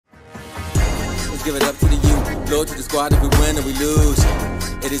Let's give it up to the youth. Low to the squad if we win or we lose.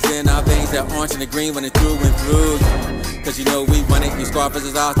 It is in our veins, that orange and the green running through and through. Cause you know we want it, you squad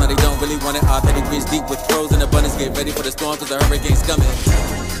versus ours, now they don't really want it. Our pedigrees deep with pros in abundance, get ready for the storm cause the hurricane's coming.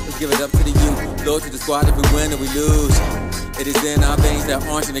 Let's give it up to the youth, low to the squad if we win or we lose. It is in our veins, that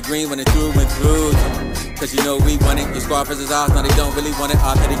orange and the green running through and through. Cause you know we want it, your squad versus ours, now they don't really want it.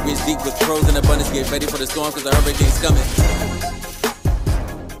 Our pedigrees deep with pros in abundance, get ready for the storm cause the hurricane's coming.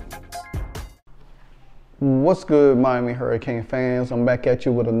 What's good, Miami Hurricane fans? I'm back at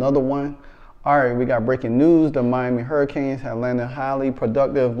you with another one. All right, we got breaking news. The Miami Hurricanes have landed highly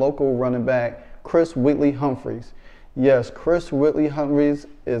productive local running back Chris Wheatley Humphrey. Yes, Chris Wheatley Humphrey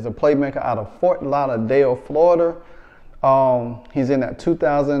is a playmaker out of Fort Lauderdale, Florida. He's in that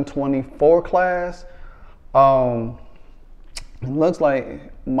 2024 class. It looks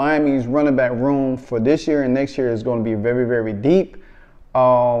like Miami's running back room for this year and next year is going to be very, very deep.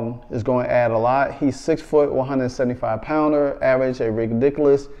 Is going to add a lot. He's 6 foot, 175 pounder, average a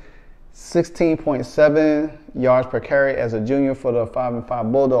ridiculous 16.7 yards per carry as a junior for the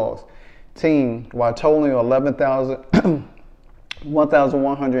 5-5 Bulldogs team, while totaling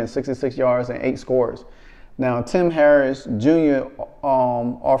 1,166 yards and 8 scores. Now, Tim Harris Jr.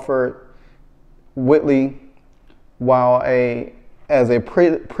 Offered Wheatley as a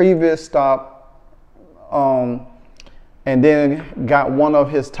previous stop, and then got one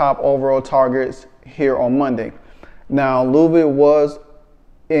of his top overall targets here on Monday. Now, Louisville was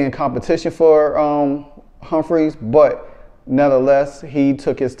in competition for Humphreys, but nonetheless, he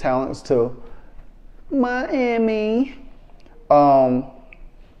took his talents to Miami.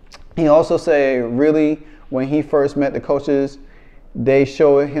 He also said, really, when he first met the coaches, they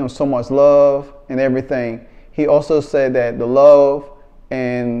showed him so much love and everything. He also said that the love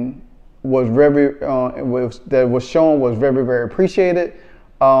and was that was shown was very, very appreciated.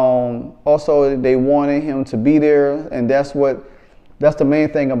 Also, they wanted him to be there, and that's the main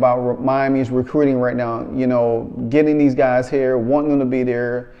thing about Miami's recruiting right now. You know, getting these guys here, wanting them to be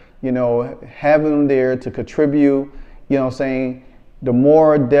there, you know, having them there to contribute. You know what I'm saying? The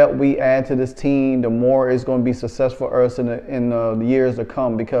more depth we add to this team, the more it's going to be successful for us in the years to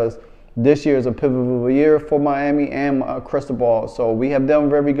come, because this year is a pivotal year for Miami and Cristobal. So we have done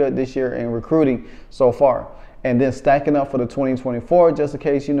very good this year in recruiting so far. And then stacking up for the 2024, just in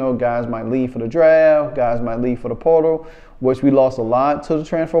case, you know, guys might leave for the draft, guys might leave for the portal, which we lost a lot to the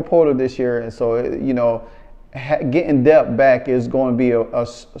transfer portal this year. And so, you know, getting depth back is going to be a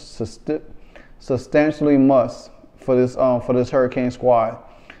substantially must for this Hurricane squad.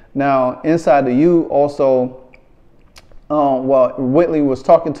 Now, inside the U also, well, Wheatley was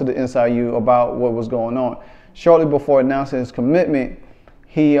talking to the Inside U about what was going on. Shortly before announcing his commitment,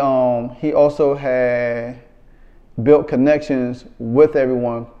 he also had built connections with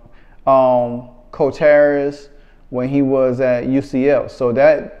everyone. Coach Harris, when he was at UCF, so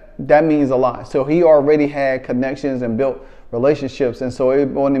that means a lot. So he already had connections and built relationships, and so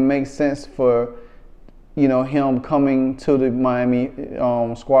it only makes sense for, you know, him coming to the Miami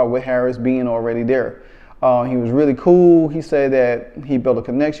squad with Harris being already there. He was really cool. He said that he built a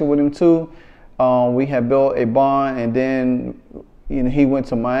connection with him too. We had built a bond, and then, you know, he went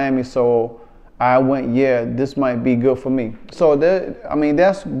to Miami, so I went, yeah, this might be good for me. So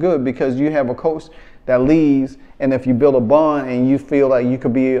that's good, because you have a coach that leaves, and if you build a bond and you feel like you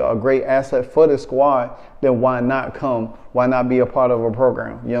could be a great asset for the squad, then why not come? Why not be a part of a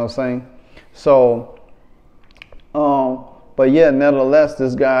program? You know what I'm saying? So, but yeah, nevertheless,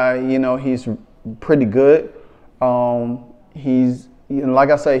 this guy, you know, he's pretty good. He's, you know,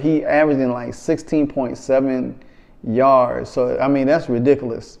 like I said, he averaging like 16.7 yards. So, I mean, that's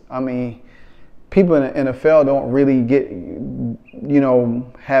ridiculous. I mean, people in the NFL don't really get, you know,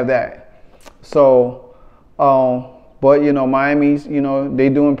 have that. So, but, you know, Miami's, you know, they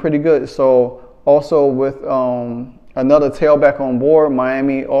doing pretty good. So, also with another tailback on board,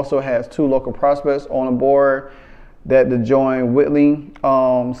 Miami also has 2 local prospects on the board that to join Wheatley.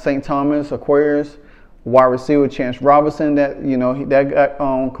 St. Thomas Aquarius wide receiver Chance Robinson, that, you know, that got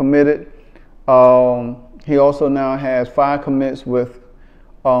committed. He also now has 5 commits with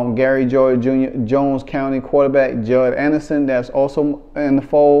Gary George Jr., Jones County quarterback Judd Anderson, that's also in the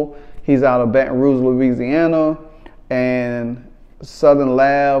fold. He's out of Baton Rouge, Louisiana, and Southern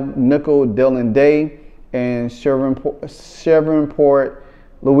Lab nickel Dylan Day, and Chevronport,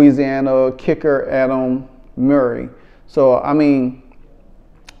 Louisiana kicker Adam Murray. So, I mean,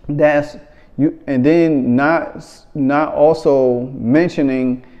 that's you. And then not also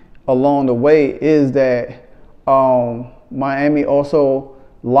mentioning along the way is that Miami also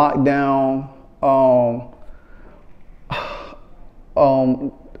locked down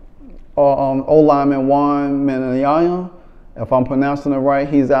O-lineman Juan Minaya, if I'm pronouncing it right.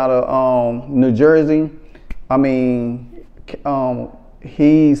 He's out of New Jersey. I mean,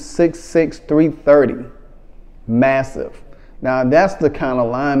 he's 6'6", 330, massive. Now that's the kind of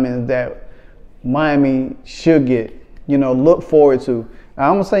lineman that Miami should get, look forward to.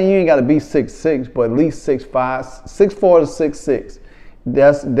 Now, I'm saying you ain't got to be 6'6", but at least 6'5", 6'4" to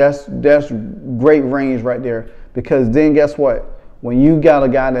 6'6". That's great range right there, because then guess what? When you got a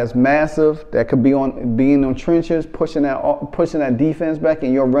guy that's massive, that could be in the trenches, pushing that defense back,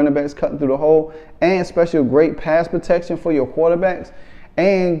 and your running backs cutting through the hole, and especially great pass protection for your quarterbacks,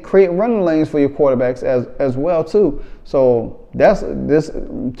 and create running lanes for your quarterbacks as well too. So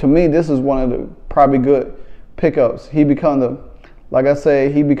to me, this is one of the probably good pickups. He become the one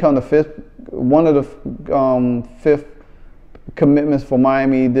of the fifth commitments for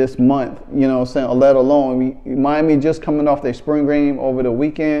Miami this month, let alone Miami just coming off their spring game over the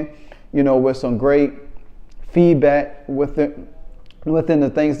weekend, with some great feedback within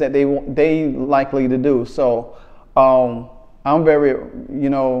the things that they likely to do. So I'm very,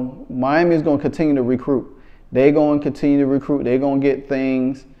 Miami is going to continue to recruit. They're going to continue to recruit. They're going to get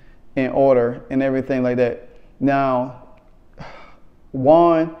things in order and everything like that. Now,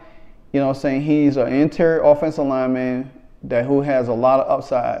 Juan, he's an interior offensive lineman who has a lot of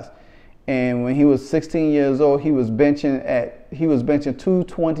upsides. And when he was 16 years old, he was benching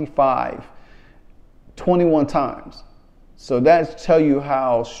 225 21 times. So that tells you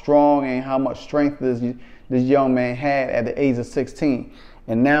how strong and how much strength this young man had at the age of 16.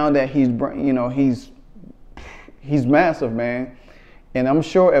 And now that he's massive, man. And I'm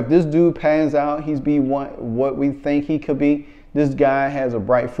sure if this dude pans out, he's what we think he could be. This guy has a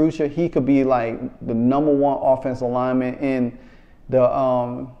bright future. He could be like the #1 offensive lineman in the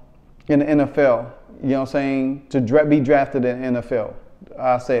NFL. You know what I'm saying? To be drafted in the NFL.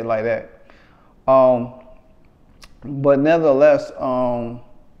 I say it like that. But nevertheless,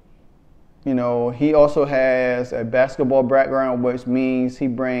 he also has a basketball background, which means he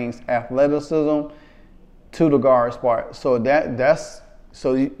brings athleticism to the guard spot. So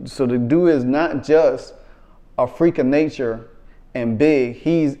so the dude is not just a freak of nature and big.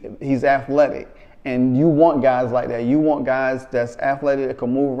 He's athletic, and you want guys like that. You want guys that's athletic, that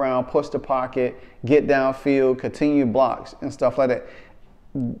can move around, push the pocket, get downfield, continue blocks and stuff like that.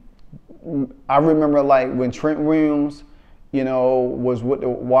 I remember like when Trent Williams, was with the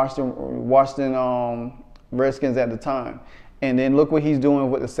Washington Redskins at the time. And then look what he's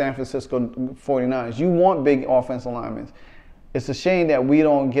doing with the San Francisco 49ers. You want big offensive linemen. It's a shame that we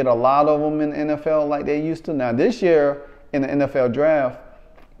don't get a lot of them in the NFL like they used to. Now this year in the NFL draft,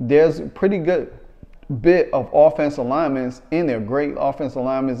 there's a pretty good bit of offensive linemen in there, great offensive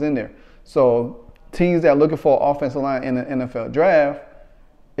linemen in there. So teams that are looking for offensive line in the NFL draft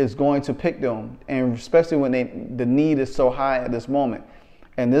is going to pick them, and especially when the need is so high at this moment.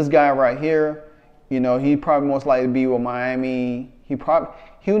 And this guy right here, he probably most likely to be with Miami.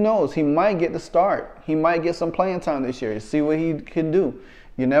 Who knows? He might get the start. He might get some playing time this year. See what he can do.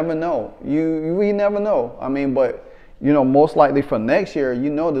 You never know. We never know. I mean, but most likely for next year,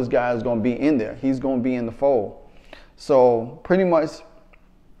 this guy is going to be in there. He's going to be in the fold. So pretty much,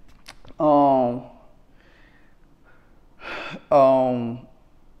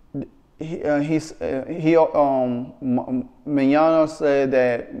 Minaya said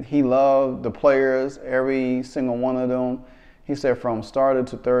that he loved the players, every single one of them. He said from starter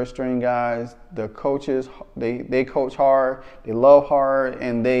to third string guys, the coaches, they coach hard, they love hard,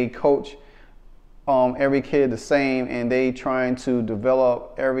 and they coach every kid the same, and they trying to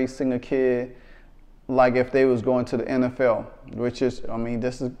develop every single kid like if they was going to the NFL, which is,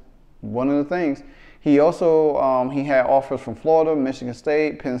 this is one of the things. He also he had offers from Florida, Michigan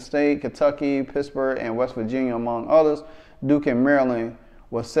State, Penn State, Kentucky, Pittsburgh, and West Virginia, among others. Duke and Maryland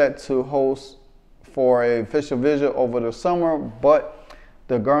was set to host for an official visit over the summer, but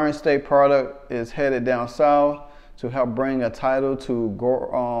the Garden State product is headed down south to help bring a title to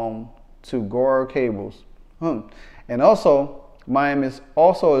Gore Cables. And also, Miami is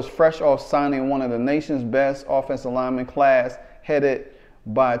fresh off signing one of the nation's best offensive lineman class, headed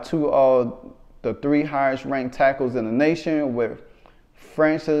by two of the three highest ranked tackles in the nation, with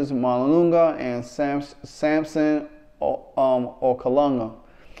Francis Malunga and Samson Okalunga,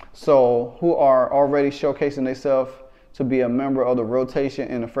 so who are already showcasing themselves to be a member of the rotation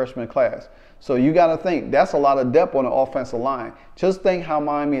in the freshman class. So you got to think, that's a lot of depth on the offensive line. Just think how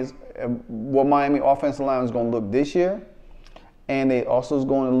what Miami offensive line is going to look this year, and it also is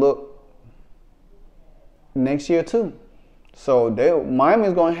going to look next year too. So Miami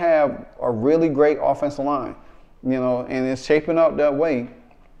is going to have a really great offensive line, and it's shaping up that way.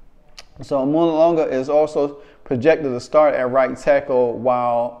 So Mulonga is also projected to start at right tackle,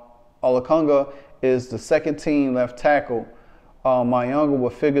 while Olakunga is the second team left tackle. Mayunga will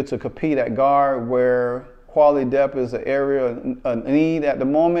figure to compete at guard, where quality depth is an area of need at the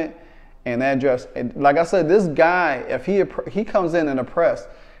moment. And address, like I said, this guy, if he comes in and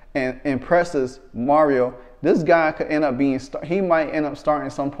impresses Mario, this guy could end up he might end up starting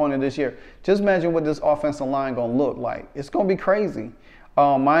at some point of this year. Just imagine what this offensive line gonna look like. It's gonna be crazy.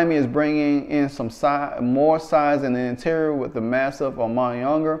 Miami is bringing in some more size in the interior with the massive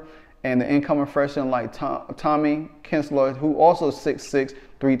Mayunga and the incoming freshman like Tommy Kinsler, who also 6'6",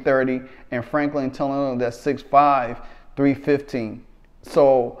 330, and Franklin Tillman that's 6'5", 315.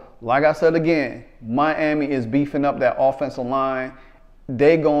 So, like I said again, Miami is beefing up that offensive line.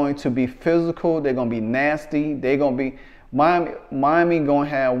 They're going to be physical. They're going to be nasty. They're going to be Miami going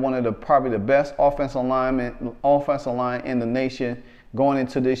to have one of probably the best offensive line in the nation going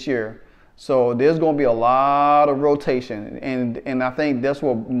into this year. So there's going to be a lot of rotation, and I think that's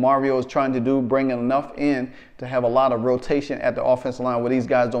what Mario is trying to do, bring enough in to have a lot of rotation at the offensive line where these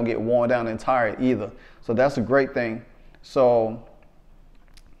guys don't get worn down and tired either. So that's a great thing. So,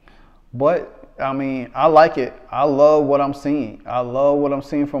 but I mean, I like it. I love what I'm seeing. I love what I'm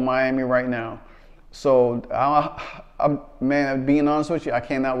seeing from Miami right now. So, man, being honest with you, I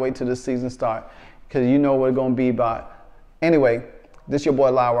cannot wait till this season start, because you know what it's going to be about. Anyway, this your boy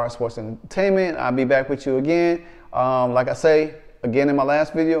LiveWire Sports Entertainment. I'll be back with you again. Like I say, again in my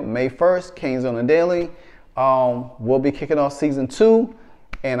last video, May 1st, Canes on the Daily. We'll be kicking off season 2,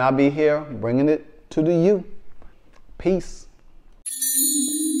 and I'll be here bringing it to the U. Peace.